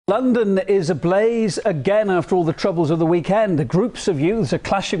London is ablaze again after all the troubles of the weekend. Groups of youths are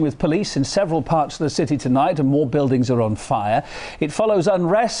clashing with police in several parts of the city tonight and more buildings are on fire. It follows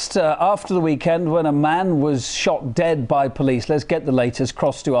unrest after the weekend when a man was shot dead by police. Let's get the latest.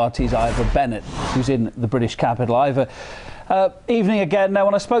 Cross to RT's Ivor Bennett, who's in the British capital. Ivor, evening again. Now,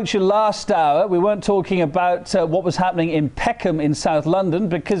 when I spoke to you last hour, we weren't talking about what was happening in Peckham in South London,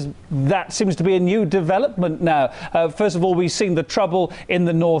 because that seems to be a new development now. First of all, we've seen the trouble in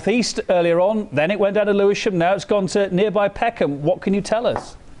the northeast earlier on, then it went down to Lewisham, now it's gone to nearby Peckham. What can you tell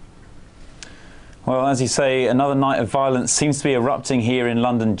us? Well, as you say, another night of violence seems to be erupting here in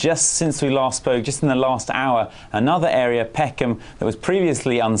London just since we last spoke, just in the last hour. Another area, Peckham, that was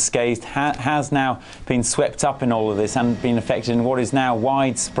previously unscathed, has now been swept up in all of this and been affected in what is now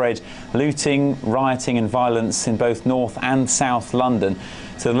widespread looting, rioting and violence in both North and South London.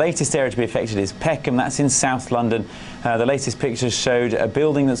 So the latest area to be affected is Peckham, that's in South London. The latest pictures showed a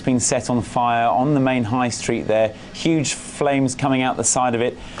building that's been set on fire on the main high street there, huge flames coming out the side of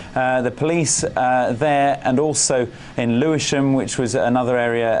it. The police there, and also in Lewisham, which was another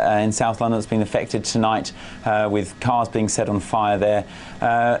area in South London that's been affected tonight, with cars being set on fire there.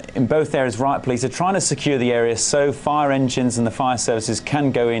 In both areas, riot police are trying to secure the area so fire engines and the fire services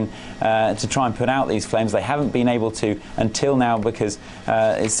can go in to try and put out these flames. They haven't been able to until now because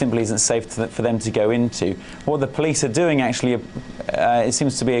it simply isn't safe for them to go into. What the police are doing actually, it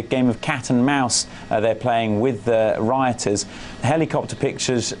seems to be a game of cat and mouse they're playing with the rioters. Helicopter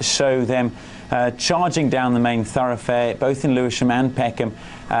pictures show them charging down the main thoroughfare, both in Lewisham and Peckham,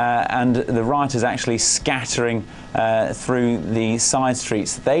 and the rioters actually scattering through the side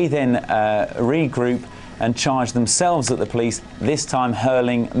streets. They then regroup and charge themselves at the police, this time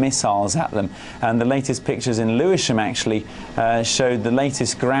hurling missiles at them. And the latest pictures in Lewisham actually showed the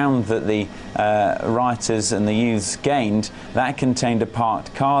latest ground that the rioters and the youths gained. That contained a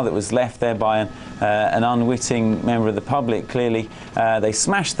parked car that was left there by an unwitting member of the public, clearly. They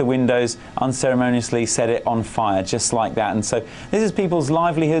smashed the windows, unceremoniously set it on fire, just like that. And so this is people's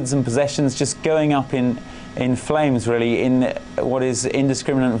livelihoods and possessions just going up in flames, really, in what is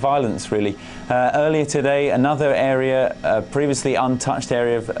indiscriminate violence, really. Earlier today, another area, previously untouched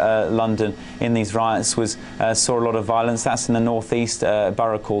area of London in these riots saw a lot of violence. That's in the northeast, a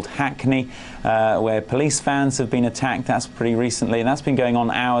borough called Hackney, where police vans have been attacked. That's pretty recently, and that's been going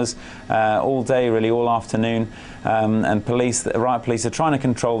on hours, all day, really, all afternoon. And the riot police are trying to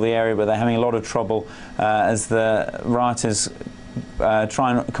control the area, but they're having a lot of trouble as the rioters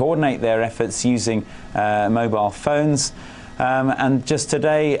try and coordinate their efforts using mobile phones. And just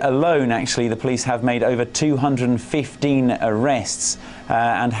today alone, actually, the police have made over 215 arrests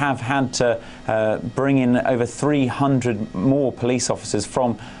and have had to bring in over 300 more police officers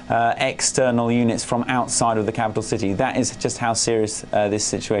from external units from outside of the capital city. That is just how serious this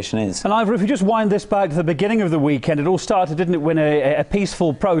situation is. And Ivor, if you just wind this back to the beginning of the weekend, it all started, didn't it, when a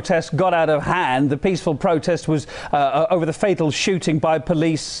peaceful protest got out of hand. The peaceful protest was over the fatal shooting by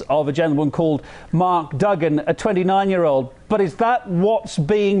police of a gentleman called Mark Duggan, a 29-year-old. But is that what's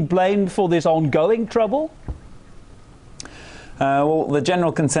being blamed for this ongoing trouble? Well, the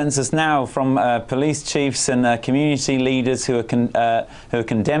general consensus now from police chiefs and community leaders who are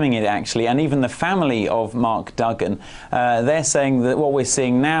condemning it, actually, and even the family of Mark Duggan, they're saying that what we're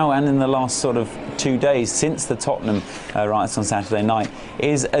seeing now and in the last sort of 2 days since the Tottenham riots on Saturday night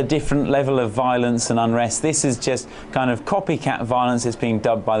is a different level of violence and unrest. This is just kind of copycat violence. It's being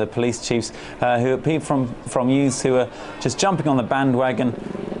dubbed by the police chiefs, who are people from youths who are just jumping on the bandwagon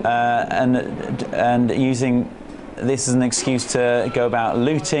and using this is an excuse to go about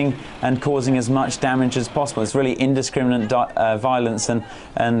looting and causing as much damage as possible. It's really indiscriminate violence and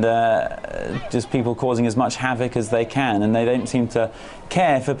just people causing as much havoc as they can, and they don't seem to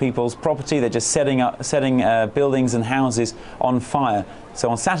care for people's property. They're just setting buildings and houses on fire. So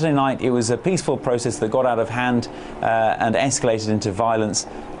on Saturday night, it was a peaceful process that got out of hand and escalated into violence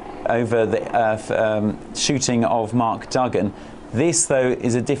over the shooting of Mark Duggan. This, though,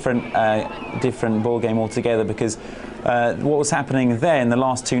 is a different ballgame altogether, because what was happening there in the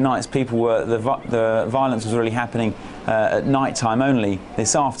last 2 nights, the violence was really happening at night time only.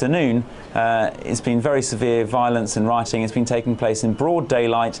 This afternoon, it's been very severe violence and rioting. It's been taking place in broad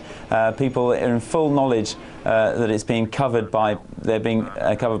daylight. People are in full knowledge that it's being covered by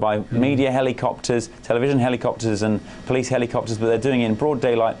media helicopters, television helicopters and police helicopters, but they're doing it in broad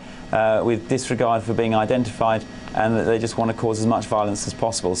daylight with disregard for being identified, and that they just want to cause as much violence as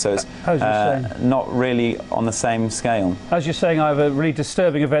possible. So it's not really on the same scale. As you're saying, I have a really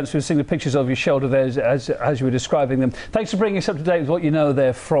disturbing events. We've seen the pictures of your shoulder there as you were describing them. Thanks for bringing us up to date with what you know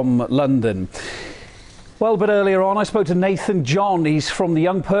there from London. Well, but earlier on I spoke to Nathan John. He's from the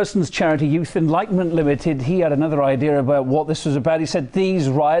young persons charity Youth Enlightenment Limited. He had another idea about what this was about. He said these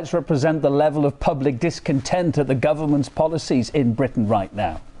riots represent the level of public discontent at the government's policies in Britain right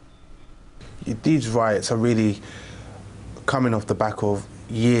now. These riots are really coming off the back of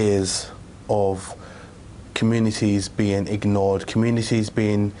years of communities being ignored, communities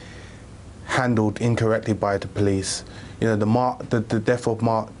being handled incorrectly by the police. You know, the death of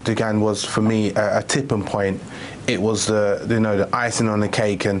Mark Dugan was, for me, a tipping point. It was the icing on the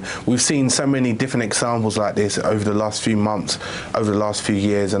cake, and we've seen so many different examples like this over the last few months, over the last few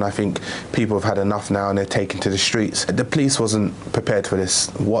years, and I think people have had enough now and they're taken to the streets. The police wasn't prepared for this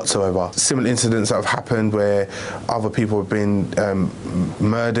whatsoever. Similar incidents that have happened where other people have been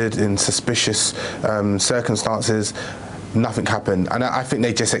murdered in suspicious circumstances. Nothing happened, and I think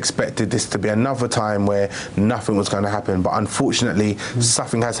they just expected this to be another time where nothing was going to happen, but unfortunately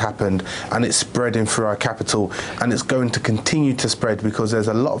something has happened, and it's spreading through our capital, and it's going to continue to spread because there's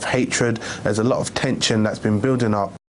a lot of hatred, there's a lot of tension that's been building up.